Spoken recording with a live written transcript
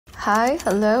Hi,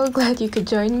 hello, glad you could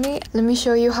join me. Let me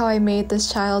show you how I made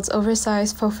this child's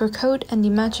oversized faux fur coat and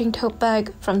the matching tote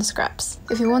bag from the scraps.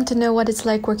 If you want to know what it's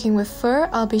like working with fur,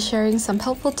 I'll be sharing some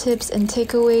helpful tips and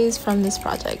takeaways from this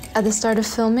project. At the start of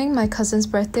filming, my cousin's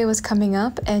birthday was coming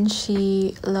up and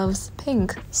she loves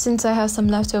pink. Since I have some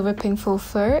leftover pink faux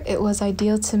fur, it was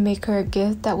ideal to make her a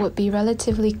gift that would be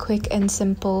relatively quick and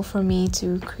simple for me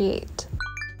to create.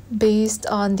 Based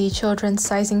on the children's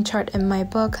sizing chart in my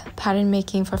book, Pattern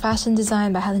Making for Fashion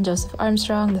Design by Helen Joseph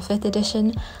Armstrong, the 5th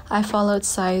edition, I followed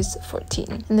size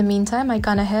 14. In the meantime, I'd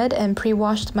gone ahead and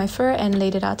pre-washed my fur and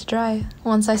laid it out to dry.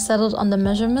 Once I settled on the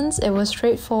measurements, it was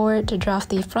straightforward to draft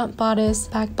the front bodice,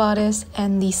 back bodice,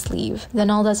 and the sleeve. Then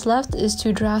all that's left is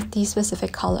to draft the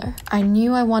specific collar. I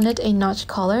knew I wanted a notch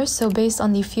collar, so based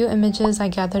on the few images I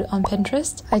gathered on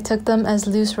Pinterest, I took them as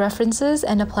loose references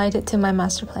and applied it to my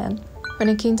master plan. When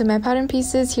it came to my pattern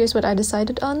pieces, here's what I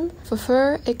decided on. For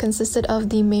fur, it consisted of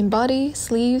the main body,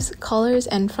 sleeves, collars,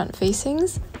 and front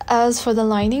facings. As for the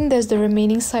lining, there's the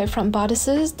remaining side front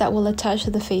bodices that will attach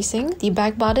to the facing, the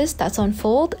back bodice that's on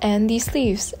fold, and the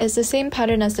sleeves. It's the same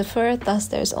pattern as the fur, thus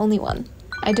there's only one.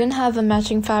 I didn't have a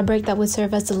matching fabric that would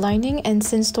serve as the lining, and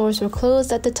since stores were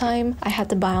closed at the time, I had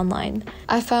to buy online.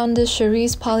 I found this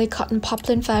Cherise poly cotton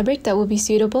poplin fabric that would be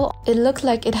suitable. It looked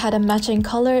like it had a matching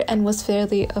color and was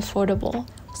fairly affordable.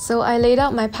 So I laid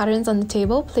out my patterns on the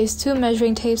table, placed 2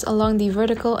 measuring tapes along the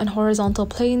vertical and horizontal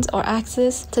planes or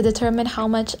axis to determine how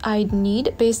much I'd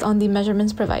need based on the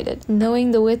measurements provided. Knowing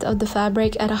the width of the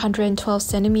fabric at 112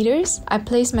 centimeters, I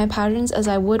placed my patterns as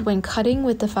I would when cutting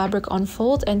with the fabric on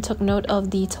fold and took note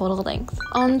of the total length.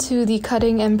 On to the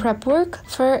cutting and prep work.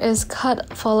 Fur is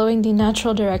cut following the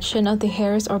natural direction of the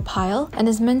hairs or pile and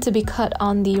is meant to be cut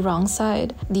on the wrong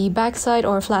side, the back side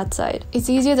or flat side. It's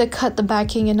easier to cut the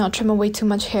backing and not trim away too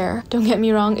much hair. Don't get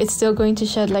me wrong, it's still going to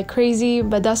shed like crazy,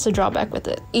 but that's the drawback with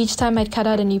it. Each time I'd cut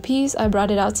out a new piece, I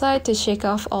brought it outside to shake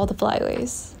off all the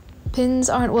flyaways. Pins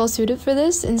aren't well suited for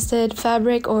this. Instead,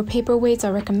 fabric or paperweights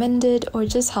are recommended, or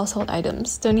just household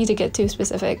items. Don't need to get too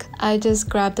specific. I just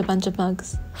grabbed a bunch of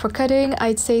mugs. For cutting,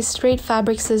 I'd say straight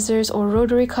fabric scissors or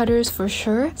rotary cutters for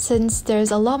sure, since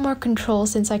there's a lot more control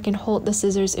since I can hold the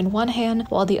scissors in one hand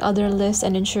while the other lifts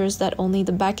and ensures that only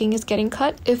the backing is getting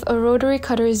cut. If a rotary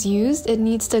cutter is used, it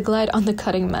needs to glide on the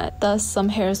cutting mat, thus some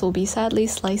hairs will be sadly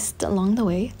sliced along the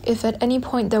way. If at any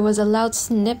point there was a loud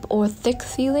snip or thick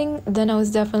feeling, then I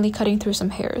was definitely cutting through some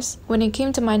hairs. When it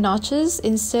came to my notches,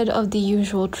 instead of the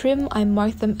usual trim, I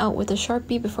marked them out with a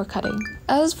Sharpie before cutting.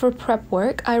 As for prep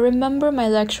work, I remember my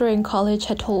lecturer in college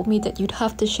had told me that you'd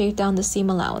have to shave down the seam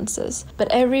allowances,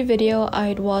 but every video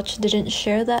I'd watched didn't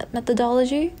share that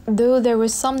methodology, though there were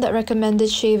some that recommended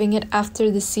shaving it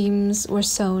after the seams were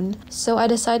sewn. So I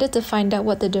decided to find out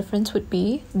what the difference would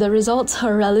be. The results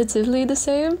are relatively the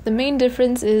same. The main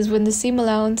difference is when the seam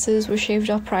allowances were shaved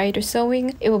off prior to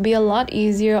sewing, it will be a lot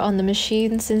easier on the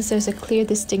machine since there's a clear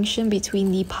distinction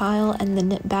between the pile and the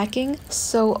knit backing,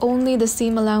 so only the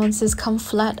seam allowances come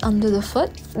flat under the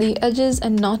foot. The edges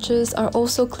and notches are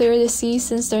also clear to see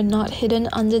since they're not hidden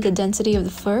under the density of the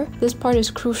fur. This part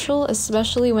is crucial,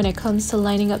 especially when it comes to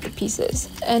lining up the pieces,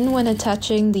 and when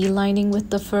attaching the lining with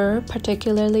the fur,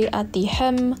 particularly at the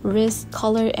hem, wrist,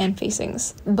 collar, and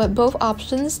facings. But both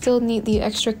options still need the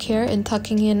extra care in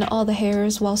tucking in all the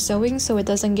hairs while sewing so it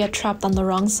doesn't get trapped on the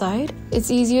wrong side.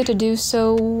 It's easier to do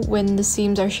so when the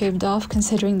seams are shaved off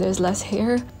considering there's less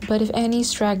hair, but if any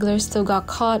stragglers still got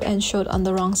caught and showed on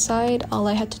the wrong side, all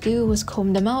I had to do was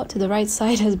comb them out to the right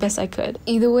side as best I could.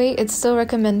 Either way, it's still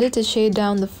recommended to shave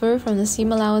down the fur from the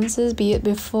seam allowances, be it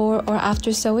before or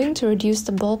after sewing, to reduce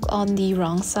the bulk on the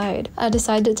wrong side. I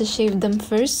decided to shave them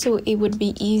first so it would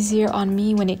be easier on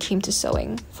me when it came to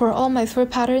sewing. For all my fur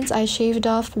patterns, I shaved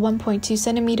off 1.2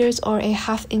 centimeters or a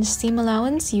 ½ inch seam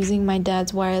allowance using my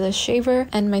dad's wireless shaver,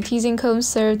 and my teasing comb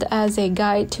served as a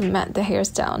guide to mat the hairs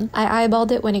down. I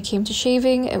eyeballed it when it came to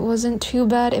shaving. It wasn't too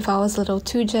bad if I was a little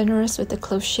too generous with the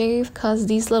close shave, cause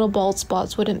these little bald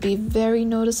spots wouldn't be very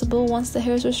noticeable once the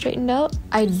hairs were straightened out.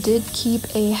 I did keep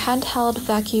a handheld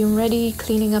vacuum ready,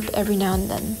 cleaning up every now and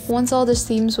then. Once all the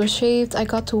seams were shaved, I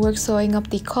got to work sewing up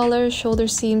the collar, shoulder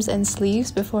seams, and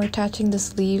sleeves before attaching the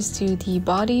sleeves to the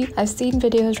body. I've seen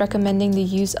videos recommending the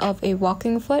use of a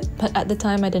walking foot, but at the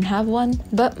time I didn't have one,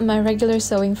 but my regular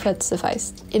sewing foot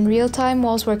sufficed. In real time,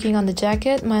 whilst working on the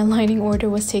jacket, my lining order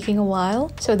was taking a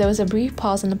while, so there was a brief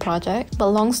pause in the project, but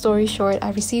long story short,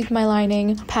 I received my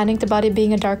lining, panicked about it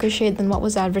being a darker shade than what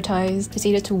was advertised,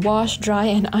 proceeded to wash, dry,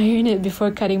 and iron it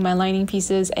before cutting my lining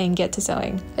pieces and get to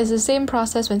sewing. It's the same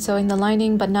process when sewing the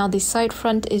lining, but now the side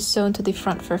front is sewn to the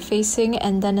front fur facing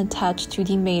and then attached to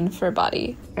the main fur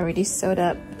body. I already sewed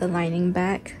up the lining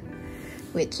back.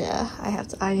 which I have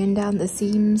to iron down the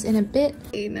seams in a bit.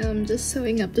 Okay, now I'm just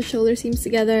sewing up the shoulder seams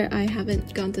together. I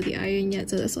haven't gone to the iron yet,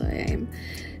 so that's why I'm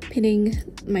pinning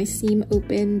my seam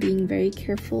open, being very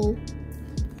careful.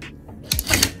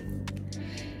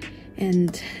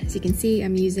 And as you can see,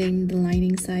 I'm using the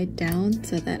lining side down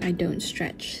so that I don't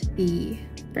stretch the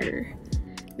fur,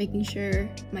 making sure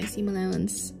my seam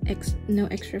allowance, no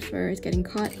extra fur is getting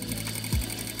caught.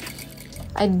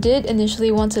 I did initially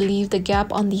want to leave the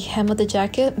gap on the hem of the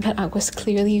jacket, but I was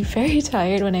clearly very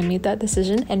tired when I made that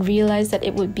decision and realized that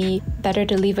it would be better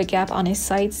to leave a gap on a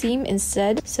side seam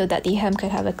instead so that the hem could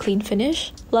have a clean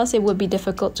finish. Plus, it would be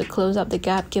difficult to close up the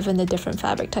gap given the different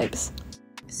fabric types.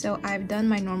 So I've done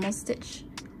my normal stitch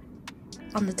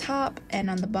on the top and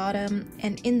on the bottom,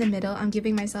 and in the middle I'm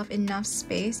giving myself enough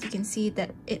space. You can see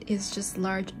that it is just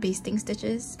large basting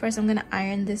stitches. First I'm gonna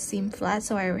iron this seam flat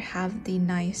so I have the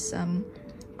nice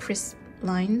crisp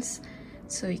lines,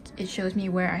 so it shows me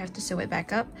where I have to sew it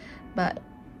back up, but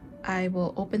I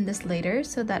will open this later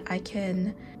so that I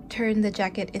can turn the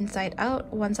jacket inside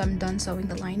out once I'm done sewing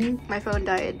the lining. My phone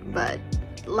died, but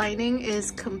lining is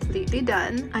completely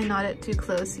done. I knot it too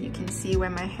close so you can see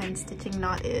where my hand stitching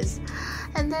knot is,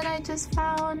 and then I just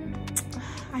found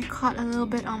I caught a little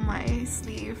bit on my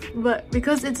sleeve, but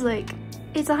because it's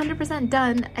 100%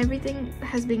 done, everything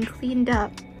has been cleaned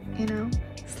up, you know.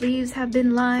 Sleeves have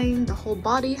been lined, the whole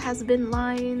body has been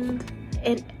lined,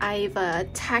 and I've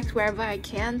tacked wherever I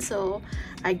can. So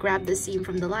I grabbed the seam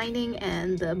from the lining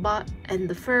and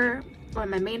the fur on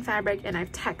my main fabric, and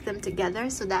I've tacked them together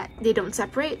so that they don't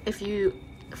separate. If you,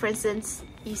 for instance,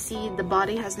 you see the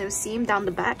body has no seam down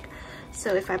the back,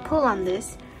 so if I pull on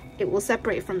this, it will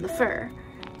separate from the fur.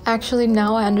 Actually,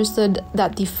 now I understood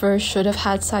that the fur should have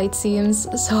had side seams,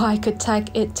 so I could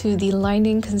tack it to the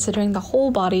lining considering the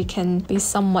whole body can be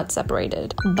somewhat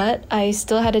separated. But I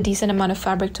still had a decent amount of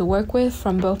fabric to work with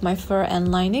from both my fur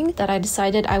and lining that I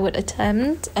decided I would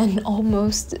attempt an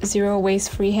almost zero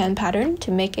waste freehand pattern to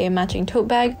make a matching tote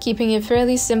bag, keeping it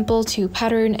fairly simple to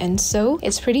pattern and sew.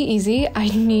 It's pretty easy. I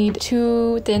need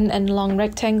 2 thin and long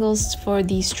rectangles for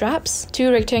the straps,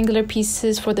 2 rectangular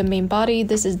pieces for the main body.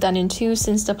 This is done in 2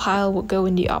 since the pile would go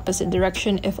in the opposite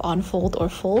direction if on fold or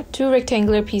full, 2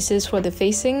 rectangular pieces for the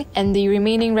facing, and the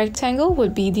remaining rectangle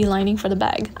would be the lining for the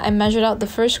bag. I measured out the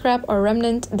first scrap or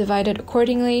remnant, divided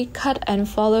accordingly, cut and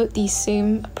followed the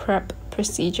same prep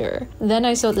procedure. Then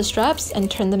I sewed the straps and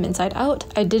turned them inside out.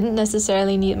 I didn't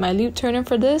necessarily need my loop turner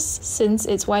for this since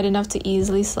it's wide enough to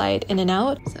easily slide in and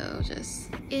out. So just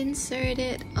insert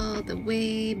it all the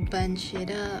way, bunch it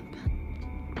up,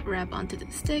 wrap onto the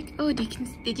stick. Oh,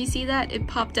 did you see that? It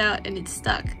popped out and it's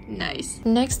stuck. Nice.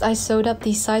 Next, I sewed up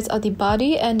the sides of the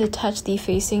body and attached the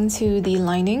facing to the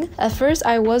lining. At first,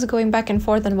 I was going back and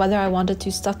forth on whether I wanted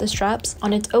to stuff the straps.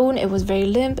 On its own, it was very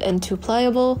limp and too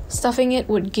pliable. Stuffing it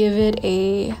would give it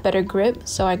a better grip,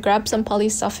 so I grabbed some poly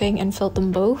stuffing and filled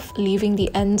them both, leaving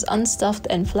the ends unstuffed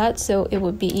and flat so it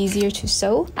would be easier to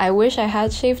sew. I wish I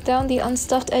had shaved down the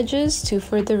unstuffed edges to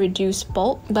further reduce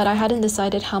bulk, but I hadn't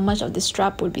decided how much of the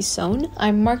strap would be sewn.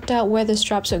 I marked out where the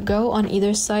straps would go on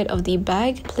either side of the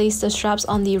bag, placed the straps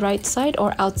on the right side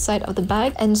or outside of the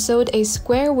bag, and sewed a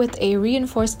square with a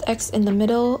reinforced X in the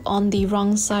middle on the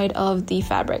wrong side of the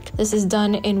fabric. This is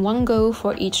done in one go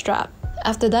for each strap.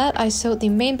 After that, I sewed the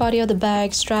main body of the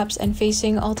bag, straps, and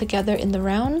facing all together in the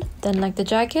round. Then, like the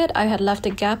jacket, I had left a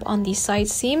gap on the side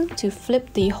seam to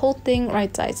flip the whole thing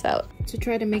right sides out. To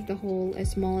try to make the hole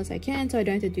as small as I can so I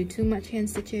don't have to do too much hand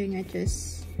stitching,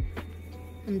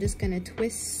 I'm just gonna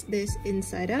twist this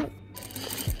inside out.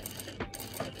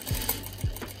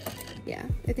 Yeah,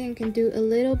 I think I can do a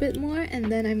little bit more, and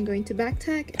then I'm going to back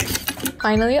tack.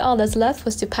 Finally, all that's left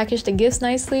was to package the gifts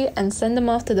nicely and send them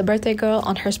off to the birthday girl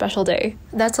on her special day.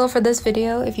 That's all for this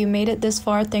video. If you made it this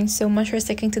far, thanks so much for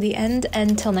sticking to the end,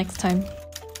 and till next time.